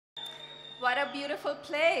What a beautiful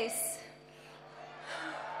place.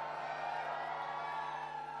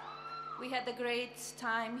 We had a great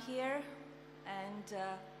time here and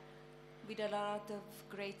we did a lot of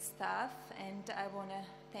great stuff, and I want to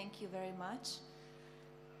thank you very much.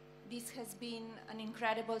 This has been an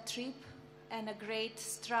incredible trip and a great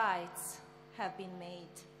strides have been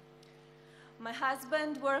made. My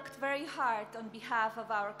husband worked very hard on behalf of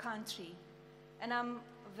our country, and I'm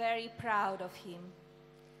very proud of him.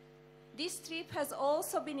 This trip has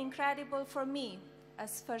also been incredible for me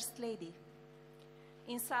as First Lady.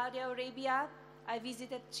 In Saudi Arabia, I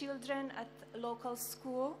visited children at a local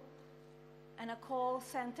school and a call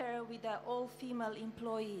center with all-female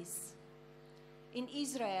employees. In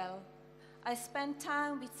Israel, I spent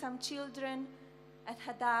time with some children at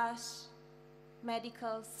Hadash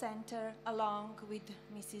Medical Center along with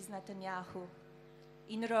Mrs. Netanyahu.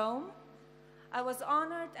 In Rome, I was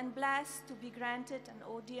honored and blessed to be granted an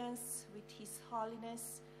audience with His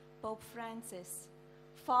Holiness Pope Francis,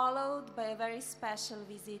 followed by a very special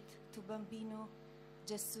visit to Bambino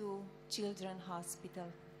Gesù Children's Hospital.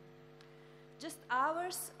 Just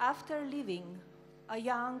hours after leaving, a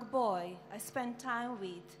young boy I spent time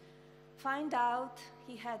with found out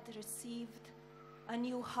he had received a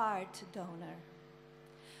new heart donor.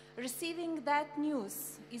 Receiving that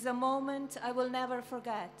news is a moment I will never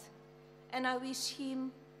forget, and I wish him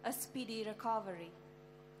a speedy recovery.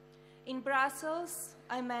 In Brussels,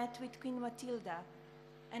 I met with Queen Matilda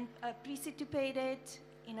and participated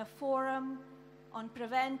in a forum on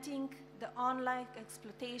preventing the online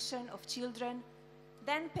exploitation of children,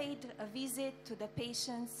 then paid a visit to the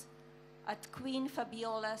patients at Queen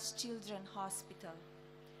Fabiola's Children's Hospital.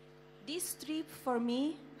 This trip for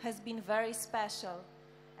me has been very special,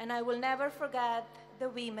 and I will never forget the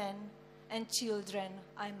women and children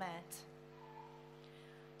I met.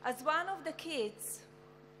 As one of the kids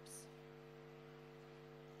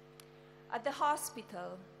at the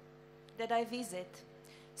hospital that I visit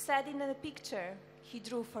said in a picture he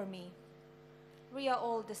drew for me, "We are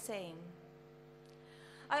all the same."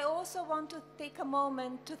 I also want to take a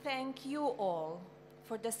moment to thank you all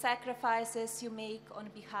for the sacrifices you make on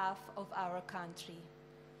behalf of our country.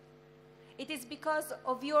 It is because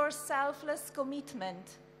of your selfless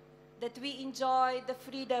commitment that we enjoy the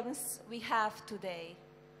freedoms we have today.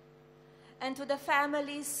 And to the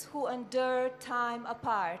families who endure time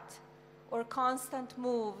apart or constant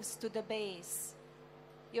moves to the base,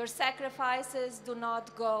 your sacrifices do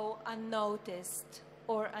not go unnoticed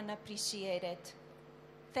or unappreciated.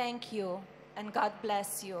 Thank you, and God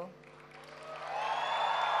bless you.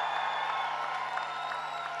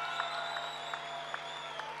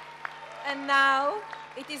 And now,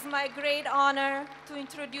 it is my great honor to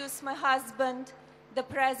introduce my husband, the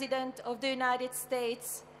President of the United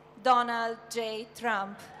States, Donald J.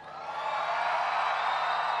 Trump.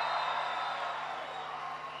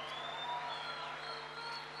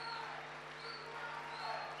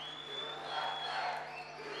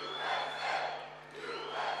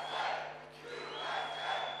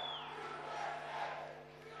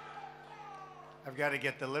 I've got to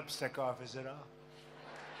get the lipstick off. Is it off?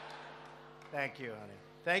 Thank you, honey.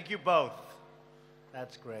 Thank you both.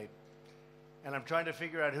 That's great. And I'm trying to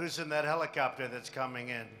figure out who's in that helicopter that's coming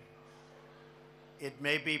in. It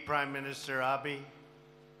may be Prime Minister Abiy.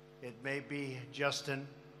 It may be Justin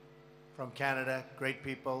from Canada. Great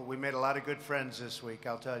people. We made a lot of good friends this week,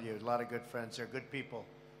 I'll tell you. A lot of good friends. They're good people.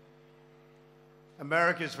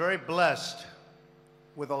 America is very blessed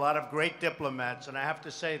with a lot of great diplomats, and I have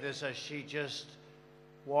to say this as she just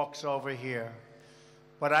walks over here.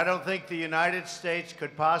 But I don't think the United States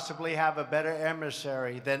could possibly have a better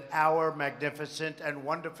emissary than our magnificent and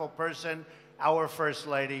wonderful person, our First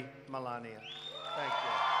Lady, Melania. Thank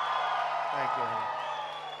you. Thank you, honey.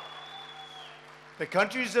 The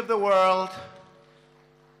countries of the world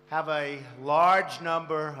have a large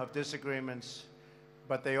number of disagreements,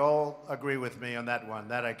 but they all agree with me on that one.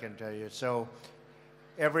 That I can tell you. So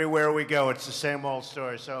everywhere we go, it's the same old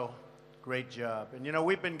story. So great job. And you know,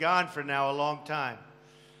 we've been gone for now a long time.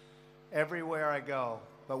 Everywhere I go.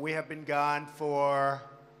 But we have been gone for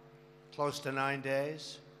close to 9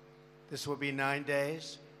 days. This will be 9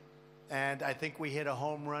 days. And I think we hit a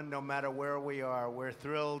home run no matter where we are. We're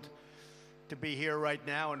thrilled to be here right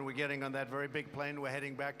now, and we're getting on that very big plane. We're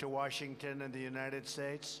heading back to Washington and the United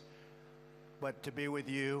States. But to be with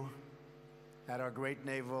you at our great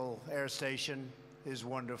Naval Air Station is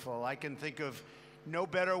wonderful. I can think of no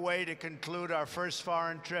better way to conclude our first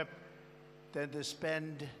foreign trip than to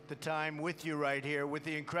spend the time with you right here, with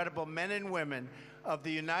the incredible men and women of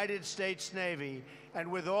the United States Navy,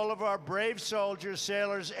 and with all of our brave soldiers,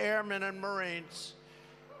 sailors, airmen, and Marines,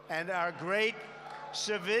 and our great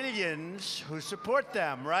civilians who support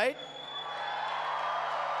them, right?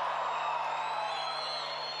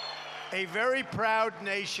 A very proud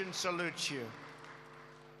nation salutes you.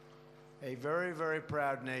 A very, very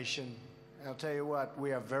proud nation. I'll tell you what,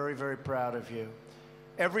 we are very, very proud of you.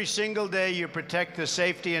 Every single day you protect the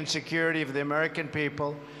safety and security of the American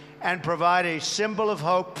people and provide a symbol of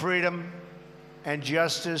hope, freedom, and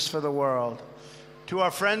justice for the world. To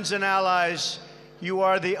our friends and allies, you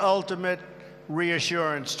are the ultimate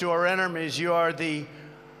reassurance. To our enemies, you are the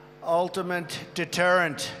ultimate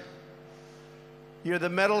deterrent. You're the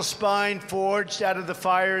metal spine forged out of the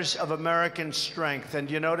fires of American strength.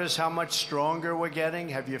 And you notice how much stronger we're getting?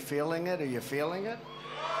 Have you feeling it? Are you feeling it?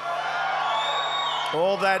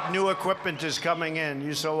 All that new equipment is coming in.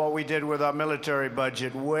 You saw what we did with our military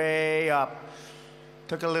budget, way up.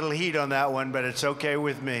 Took a little heat on that one, but it's okay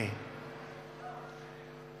with me.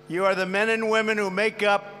 You are the men and women who make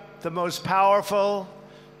up the most powerful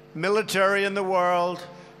military in the world.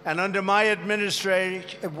 And under my administration,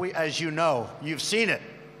 as you know, you've seen it,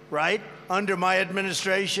 right? Under my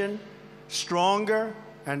administration, stronger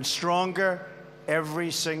and stronger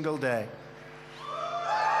every single day.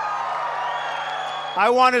 I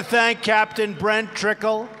want to thank Captain Brent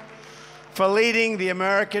Trickle for leading the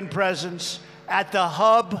American presence at the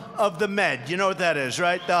hub of the Med. You know what that is,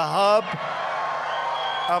 right? The hub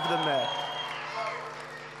of the Med.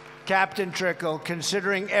 Captain Trickle,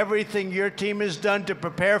 considering everything your team has done to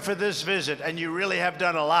prepare for this visit, and you really have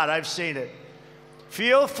done a lot, I've seen it,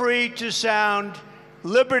 feel free to sound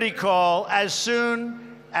Liberty Call as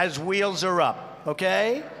soon as wheels are up,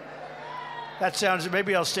 okay? That sounds,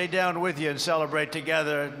 maybe I'll stay down with you and celebrate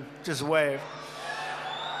together and just wave.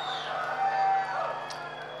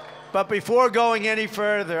 But before going any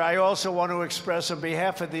further, I also want to express on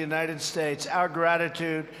behalf of the United States our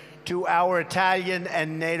gratitude to our Italian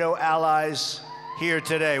and NATO allies here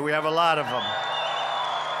today. We have a lot of them.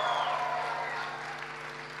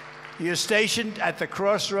 You're stationed at the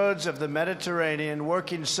crossroads of the Mediterranean,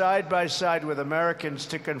 working side by side with Americans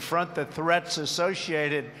to confront the threats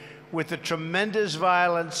associated with the tremendous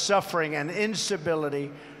violence, suffering, and instability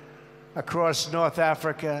across North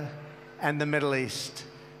Africa and the Middle East.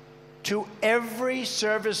 To every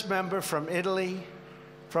service member from Italy,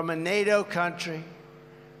 from a NATO country,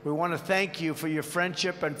 we want to thank you for your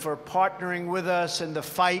friendship and for partnering with us in the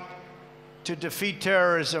fight to defeat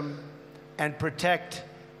terrorism and protect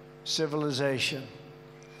civilization.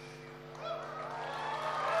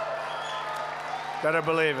 Better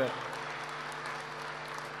believe it.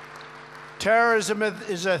 Terrorism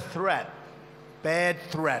is a threat, bad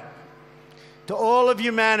threat, to all of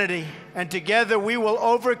humanity, and together we will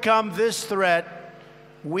overcome this threat.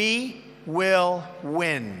 We will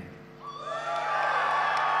win.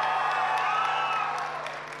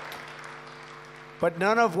 But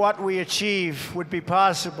none of what we achieve would be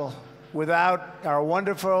possible without our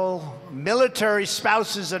wonderful military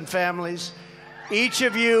spouses and families. Each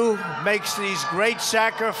of you makes these great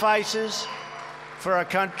sacrifices for our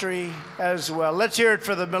country as well. Let's hear it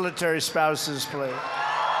for the military spouses, please.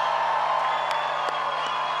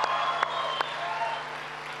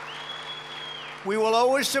 We will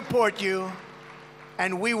always support you,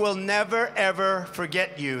 and we will never, ever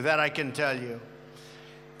forget you, that I can tell you.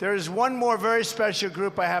 There is one more very special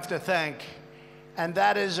group I have to thank, and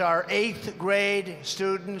that is our 8th grade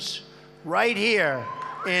students right here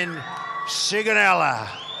in Sigonella.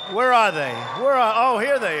 Where are they? Oh,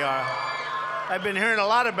 here they are. I've been hearing a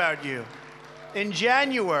lot about you. In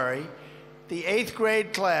January, the 8th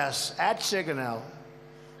grade class at Sigonella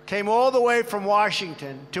came all the way from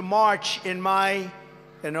Washington to march in my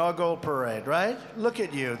inaugural parade, right? Look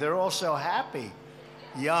at you. They're all so happy,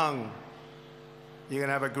 young. You're going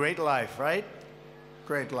to have a great life, right?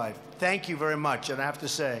 Great life. Thank you very much. And I have to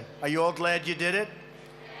say, are you all glad you did it?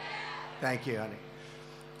 Thank you, honey.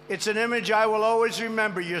 It's an image I will always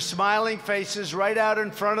remember, your smiling faces right out in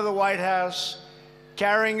front of the White House,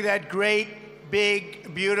 carrying that great,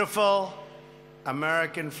 big, beautiful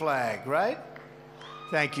American flag, right?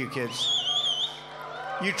 Thank you, kids.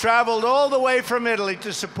 You traveled all the way from Italy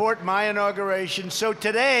to support my inauguration. So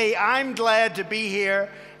today, I'm glad to be here,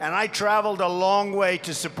 and I traveled a long way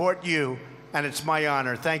to support you, and it's my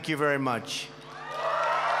honor. Thank you very much.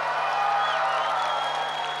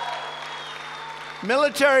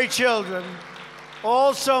 Military children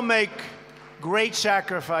also make great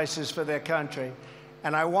sacrifices for their country,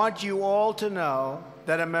 and I want you all to know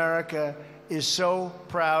that America is so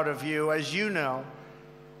proud of you. As you know,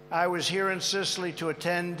 I was here in Sicily to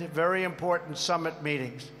attend very important summit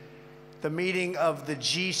meetings, the meeting of the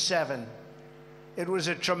G7, It was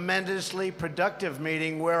a tremendously productive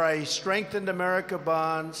meeting where I strengthened America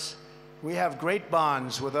bonds. We have great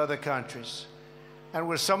bonds with other countries. And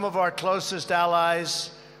with some of our closest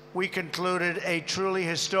allies, we concluded a truly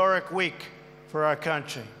historic week for our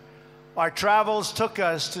country. Our travels took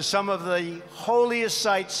us to some of the holiest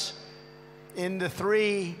sites in the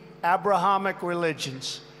three Abrahamic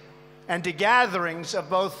religions and to gatherings of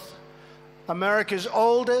both America's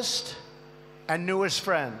oldest and newest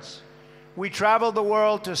friends. We traveled the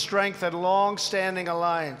world to strengthen long-standing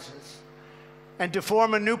alliances and to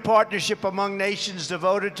form a new partnership among nations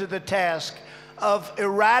devoted to the task of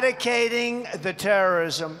eradicating the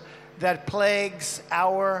terrorism that plagues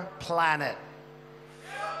our planet.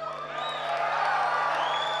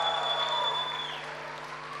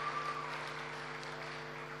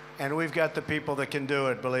 And we've got the people that can do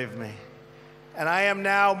it, believe me. And I am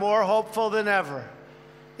now more hopeful than ever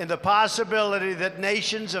in the possibility that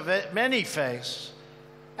nations of many faiths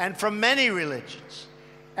and from many religions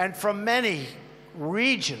and from many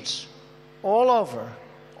regions all over,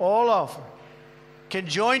 can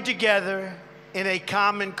join together in a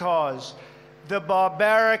common cause. The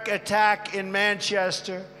barbaric attack in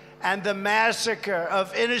Manchester and the massacre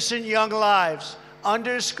of innocent young lives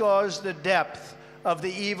underscores the depth of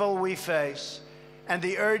the evil we face and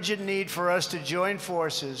the urgent need for us to join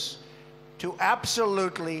forces to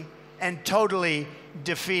absolutely and totally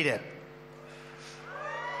defeat it.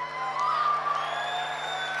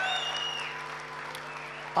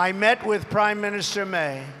 I met with Prime Minister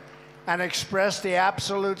May and expressed the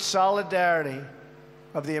absolute solidarity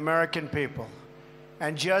of the American people.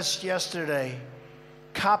 And just yesterday,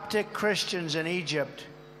 Coptic Christians in Egypt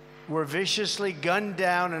were viciously gunned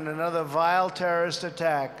down in another vile terrorist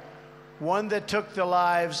attack, one that took the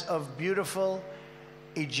lives of beautiful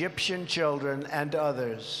Egyptian children and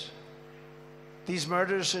others. These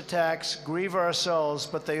murderous attacks grieve our souls,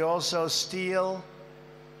 but they also steal,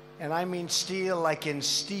 and I mean steal like in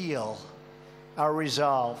steel, our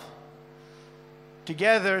resolve.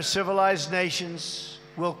 Together, civilized nations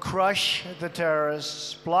will crush the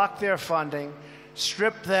terrorists, block their funding,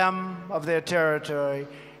 strip them of their territory,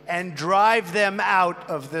 and drive them out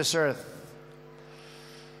of this earth.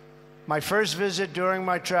 My first visit during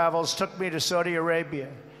my travels took me to Saudi Arabia,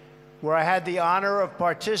 where I had the honor of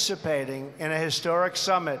participating in a historic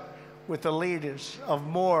summit with the leaders of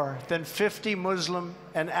more than 50 Muslim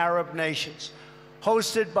and Arab nations,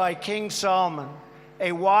 hosted by King Salman,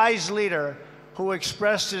 a wise leader who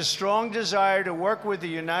expressed his strong desire to work with the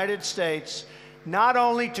United States not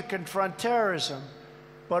only to confront terrorism,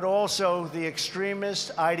 but also the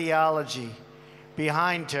extremist ideology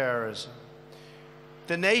behind terrorism.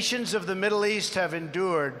 The nations of the Middle East have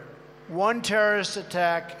endured one terrorist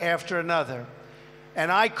attack after another,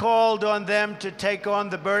 and I called on them to take on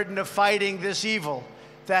the burden of fighting this evil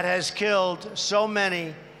that has killed so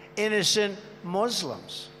many innocent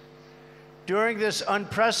Muslims. During this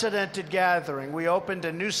unprecedented gathering, we opened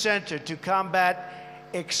a new center to combat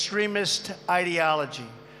extremist ideology,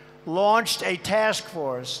 launched a task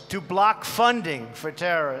force to block funding for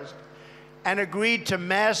terrorists, and agreed to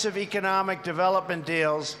massive economic development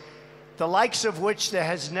deals, the likes of which there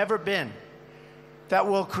has never been, that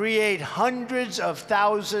will create hundreds of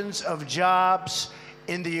thousands of jobs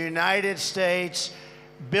in the United States,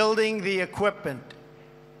 building the equipment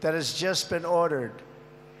that has just been ordered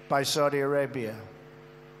by Saudi Arabia.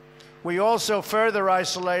 We also further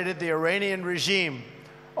isolated the Iranian regime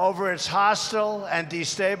over its hostile and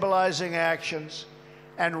destabilizing actions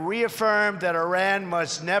and reaffirmed that Iran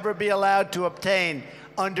must never be allowed to obtain,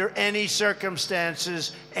 under any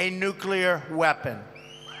circumstances, a nuclear weapon.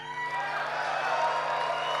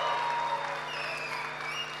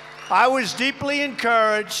 I was deeply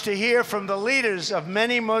encouraged to hear from the leaders of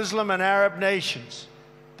many Muslim and Arab nations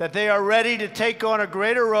that they are ready to take on a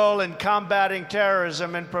greater role in combating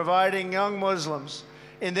terrorism and providing young Muslims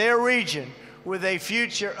in their region with a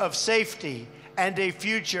future of safety and a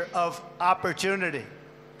future of opportunity.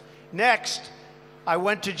 Next, I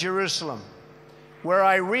went to Jerusalem, where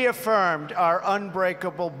I reaffirmed our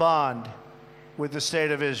unbreakable bond with the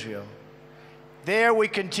State of Israel. There, we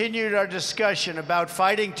continued our discussion about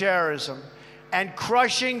fighting terrorism and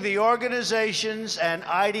crushing the organizations and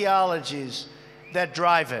ideologies that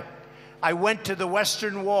drive it. I went to the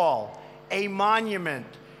Western Wall, a monument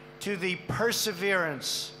to the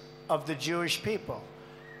perseverance of the Jewish people.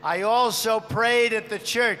 I also prayed at the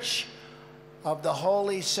Church of the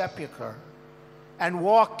Holy Sepulchre and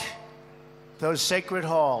walked those sacred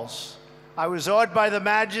halls. I was awed by the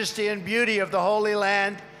majesty and beauty of the Holy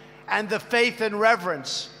Land and the faith and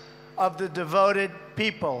reverence of the devoted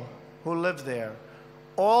people who live there.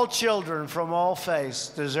 All children from all faiths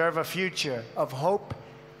deserve a future of hope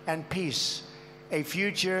and peace, a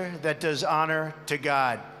future that does honor to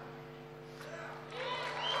God.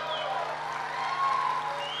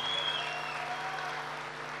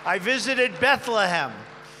 I visited Bethlehem,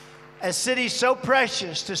 a city so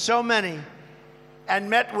precious to so many, and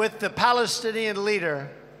met with the Palestinian leader,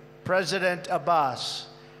 President Abbas.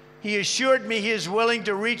 He assured me he is willing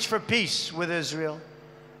to reach for peace with Israel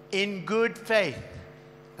in good faith,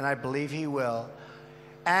 and I believe he will.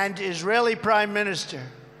 And Israeli Prime Minister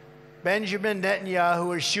Benjamin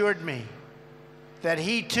Netanyahu assured me that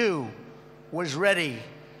he too was ready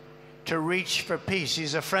to reach for peace.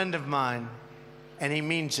 He's a friend of mine, and he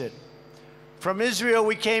means it. From Israel,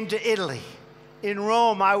 we came to Italy. In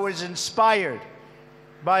Rome, I was inspired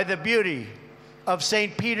by the beauty of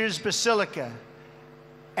St. Peter's Basilica,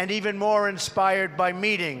 and even more inspired by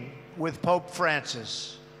meeting with Pope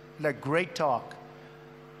Francis. A great talk.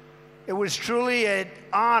 It was truly an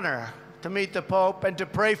honor to meet the Pope and to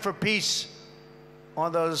pray for peace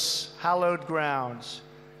on those hallowed grounds.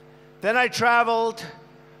 Then I traveled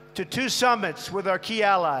to 2 summits with our key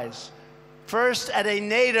allies. First, at a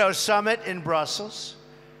NATO summit in Brussels,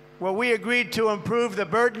 where we agreed to improve the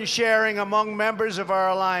burden sharing among members of our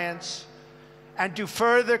alliance and to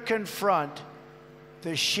further confront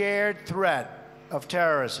the shared threat of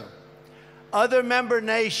terrorism. Other member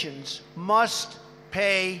nations must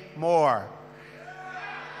pay more.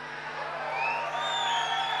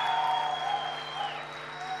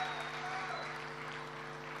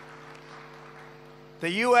 The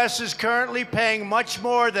U.S. is currently paying much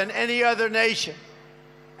more than any other nation,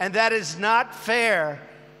 and that is not fair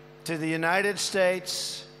to the United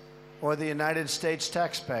States or the United States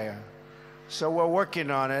taxpayer. So we're working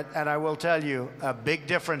on it, and I will tell you, a big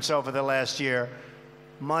difference over the last year.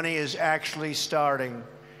 Money is actually starting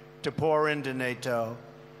to pour into NATO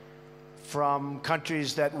from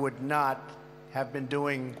countries that would not have been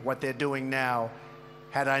doing what they're doing now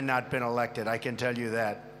had I not been elected. I can tell you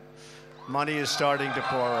that. Money is starting to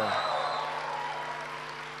pour in.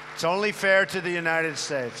 It's only fair to the United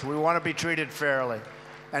States. We want to be treated fairly.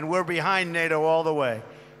 And we're behind NATO all the way,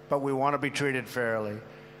 but we want to be treated fairly.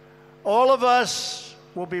 All of us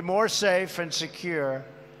will be more safe and secure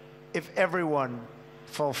if everyone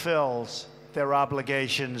fulfills their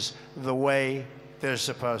obligations the way they're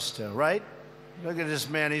supposed to, right? Look at this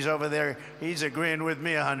man, he's over there. He's agreeing with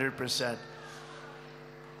me 100%.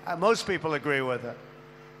 Most people agree with it.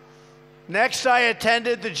 Next, I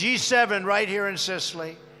attended the G7 right here in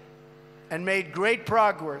Sicily and made great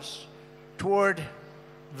progress toward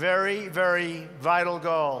very, very vital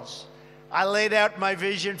goals. I laid out my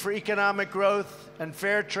vision for economic growth and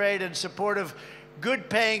fair trade in support of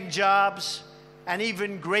good-paying jobs and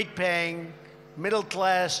even great-paying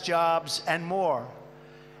middle-class jobs and more.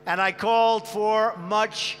 And I called for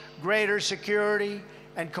much greater security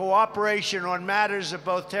and cooperation on matters of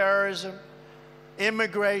both terrorism,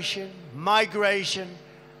 immigration, migration,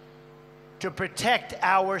 to protect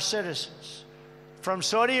our citizens. From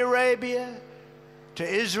Saudi Arabia to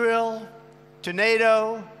Israel to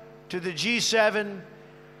NATO to the G7,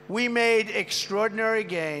 we made extraordinary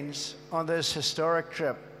gains on this historic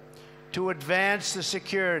trip to advance the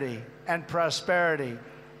security and prosperity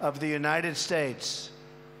of the United States,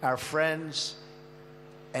 our friends,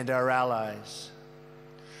 and our allies.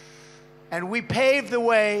 And we paved the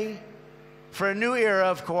way for a new era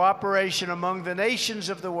of cooperation among the nations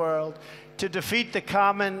of the world to defeat the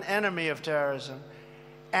common enemy of terrorism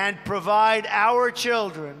and provide our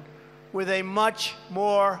children with a much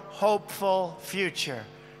more hopeful future.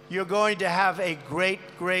 You're going to have a great,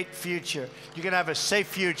 great future. You're going to have a safe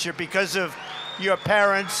future because of your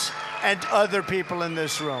parents and other people in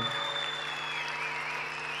this room.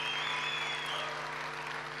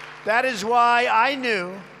 That is why I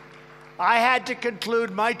knew I had to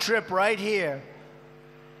conclude my trip right here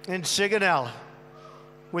in Sigonella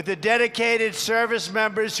with the dedicated service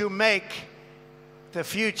members who make the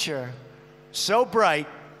future so bright,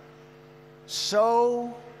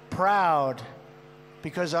 so proud,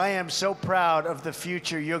 because I am so proud of the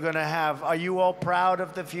future you're going to have. Are you all proud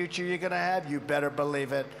of the future you're going to have? You better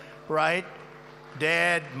believe it, right?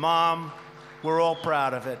 Dad, Mom, we're all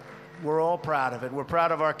proud of it. We're all proud of it. We're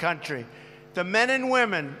proud of our country. The men and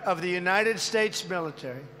women of the United States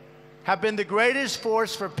military have been the greatest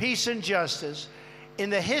force for peace and justice in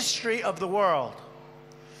the history of the world.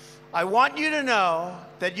 I want you to know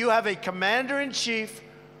that you have a commander-in-chief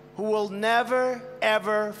who will never,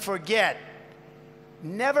 ever forget.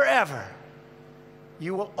 Never, ever.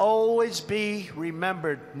 You will always be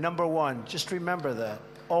remembered, number one. Just remember that,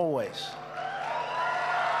 always.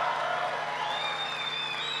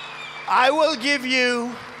 I will give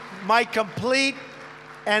you my complete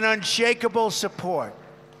and unshakable support.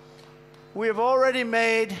 We have already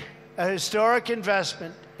made a historic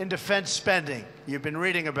investment in defense spending. You've been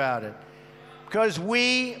reading about it. Because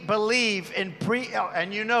we believe in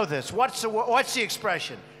and you know this. What's the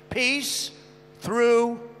expression? Peace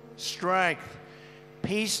through strength.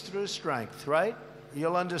 Peace through strength, right?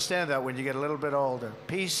 You'll understand that when you get a little bit older.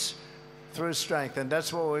 Peace through strength, and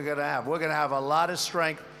that's what we're going to have. We're going to have a lot of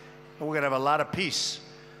strength, and we're going to have a lot of peace.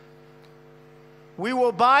 We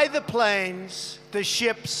will buy the planes, the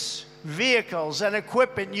ships, vehicles, and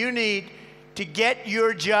equipment you need to get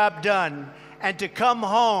your job done and to come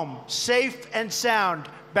home safe and sound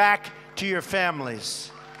back to your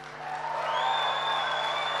families.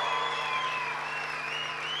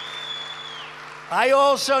 I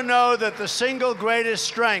also know that the single greatest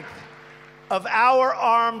strength of our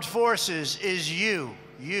armed forces is you,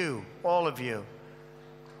 all of you.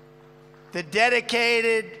 The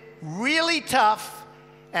dedicated, really tough,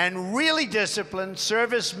 and really disciplined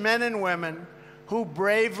servicemen and women who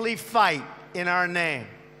bravely fight in our name.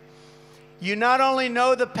 You not only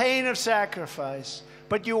know the pain of sacrifice,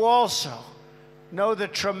 but you also know the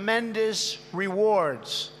tremendous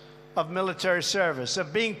rewards of military service,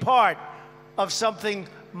 of being part of something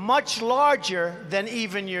much larger than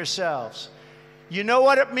even yourselves. You know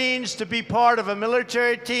what it means to be part of a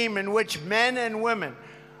military team in which men and women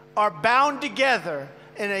are bound together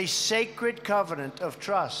in a sacred covenant of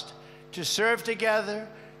trust, to serve together,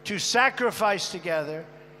 to sacrifice together,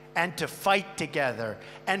 and to fight together.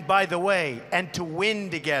 And by the way, and to win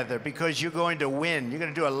together, because you're going to win. You're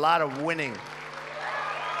going to do a lot of winning.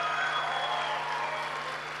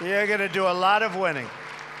 You're going to do a lot of winning.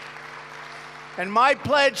 And my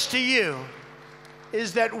pledge to you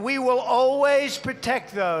is that we will always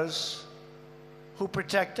protect those who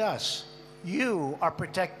protect us. You are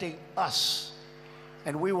protecting us.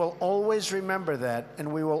 And we will always remember that,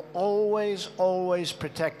 and we will always, always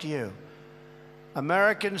protect you.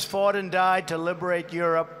 Americans fought and died to liberate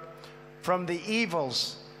Europe from the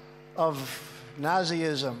evils of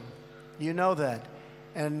Nazism. You know that.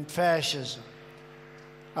 And fascism.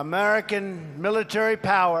 American military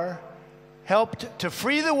power helped to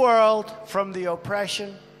free the world from the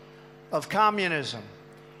oppression of communism.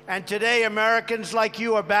 And today, Americans like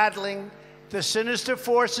you are battling the sinister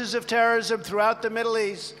forces of terrorism throughout the Middle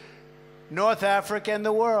East, North Africa, and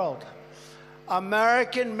the world.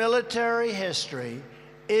 American military history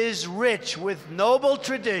is rich with noble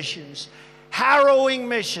traditions, harrowing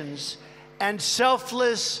missions, and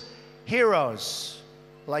selfless heroes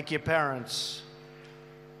like your parents.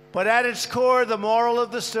 But at its core, the moral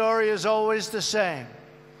of the story is always the same.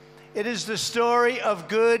 It is the story of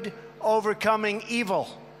good overcoming evil.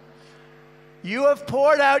 You have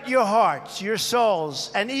poured out your hearts, your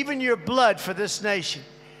souls, and even your blood for this nation,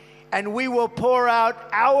 and we will pour out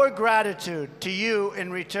our gratitude to you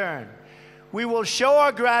in return. We will show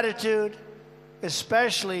our gratitude,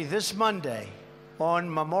 especially this Monday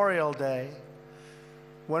on Memorial Day,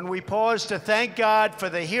 when we pause to thank God for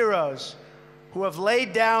the heroes who have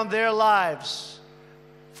laid down their lives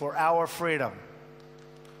for our freedom.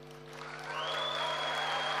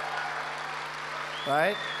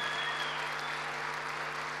 Right?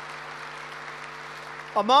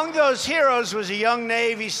 Among those heroes was a young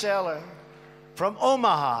Navy sailor from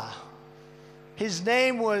Omaha. His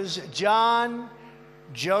name was John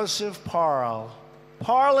Joseph Parle.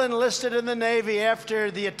 Parle enlisted in the Navy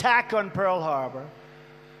after the attack on Pearl Harbor,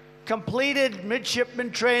 completed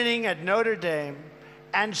midshipman training at Notre Dame,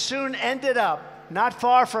 and soon ended up, not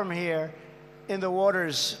far from here, in the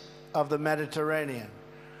waters of the Mediterranean.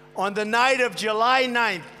 On the night of July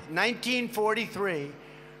 9th, 1943,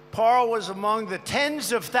 Parle was among the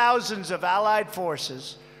tens of thousands of Allied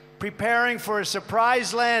forces preparing for a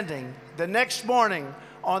surprise landing the next morning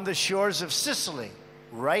on the shores of Sicily,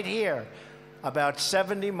 right here, about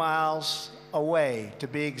 70 miles away, to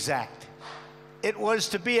be exact. It was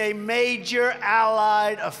to be a major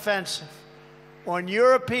Allied offensive on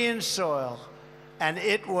European soil, and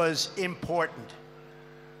it was important.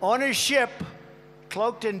 On a ship,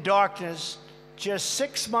 cloaked in darkness, just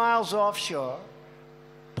 6 miles offshore,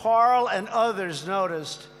 Parle and others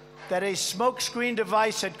noticed that a smokescreen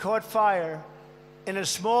device had caught fire in a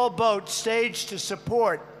small boat staged to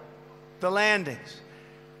support the landings.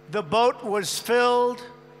 The boat was filled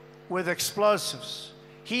with explosives.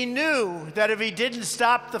 He knew that if he didn't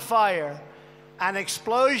stop the fire, an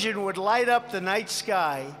explosion would light up the night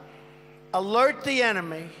sky, alert the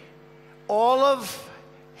enemy, all of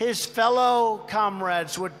his fellow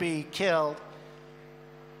comrades would be killed,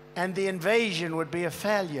 and the invasion would be a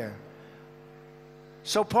failure.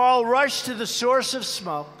 So Paul rushed to the source of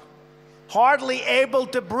smoke, hardly able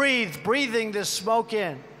to breathe, breathing the smoke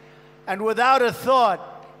in, and without a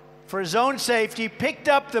thought for his own safety, picked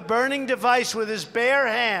up the burning device with his bare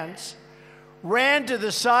hands, ran to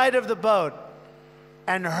the side of the boat,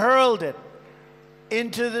 and hurled it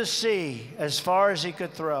into the sea as far as he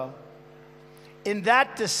could throw. In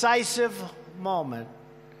that decisive moment,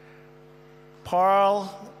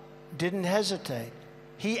 Paul didn't hesitate.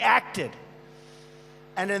 He acted.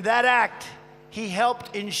 And in that act, he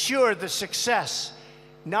helped ensure the success,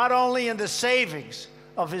 not only in the savings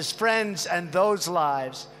of his friends and those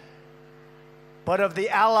lives, but of the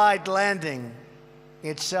Allied landing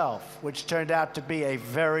itself, which turned out to be a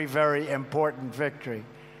very, very important victory.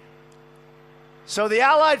 So the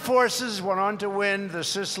Allied forces went on to win the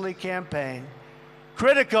Sicily campaign.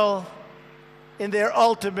 Critical in their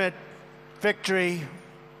ultimate victory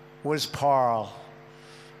was Paul.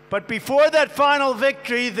 But before that final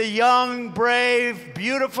victory, the young, brave,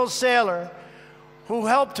 beautiful sailor who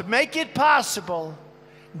helped make it possible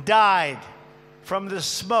died from the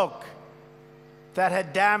smoke that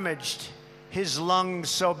had damaged his lungs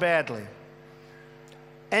so badly.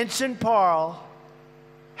 Ensign Paul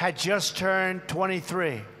had just turned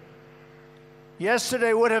 23.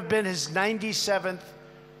 Yesterday would have been his 97th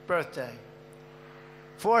birthday.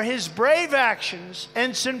 For his brave actions,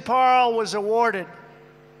 Ensign Paul was awarded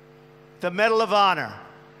the Medal of Honor.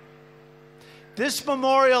 This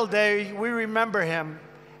Memorial Day, we remember him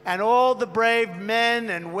and all the brave men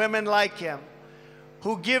and women like him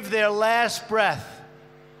who give their last breath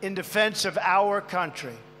in defense of our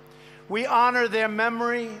country. We honor their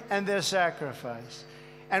memory and their sacrifice.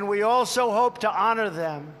 And we also hope to honor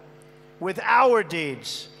them with our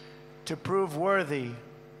deeds to prove worthy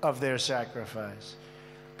of their sacrifice.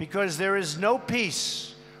 Because there is no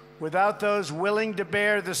peace without those willing to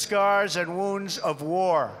bear the scars and wounds of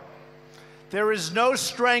war. There is no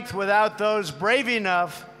strength without those brave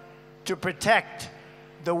enough to protect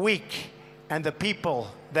the weak and the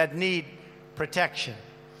people that need protection.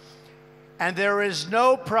 And there is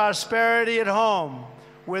no prosperity at home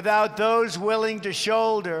without those willing to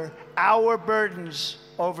shoulder our burdens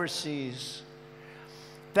overseas.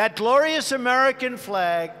 That glorious American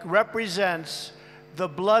flag represents the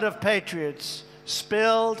blood of patriots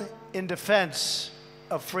spilled in defense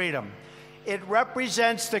of freedom. It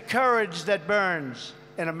represents the courage that burns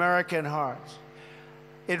in American hearts.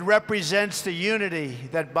 It represents the unity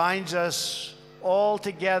that binds us all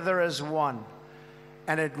together as one.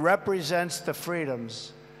 And it represents the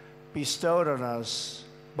freedoms bestowed on us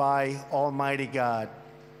by Almighty God.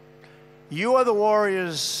 You are the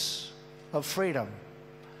warriors of freedom.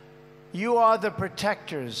 You are the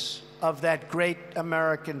protectors of that great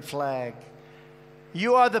American flag.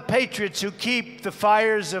 You are the patriots who keep the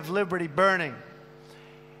fires of liberty burning.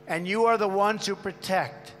 And you are the ones who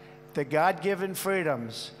protect the God-given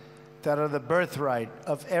freedoms that are the birthright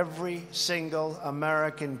of every single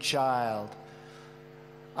American child.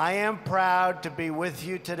 I am proud to be with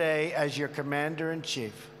you today as your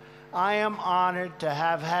Commander-in-Chief. I am honored to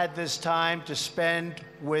have had this time to spend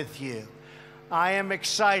with you. I am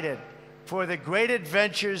excited for the great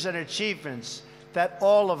adventures and achievements that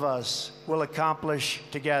all of us will accomplish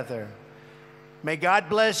together. May God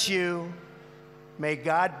bless you. May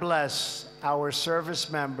God bless our service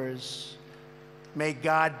members. May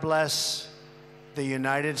God bless the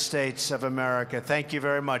United States of America. Thank you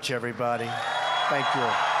very much, everybody. Thank you.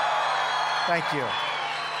 Thank you.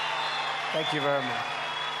 Thank you very much.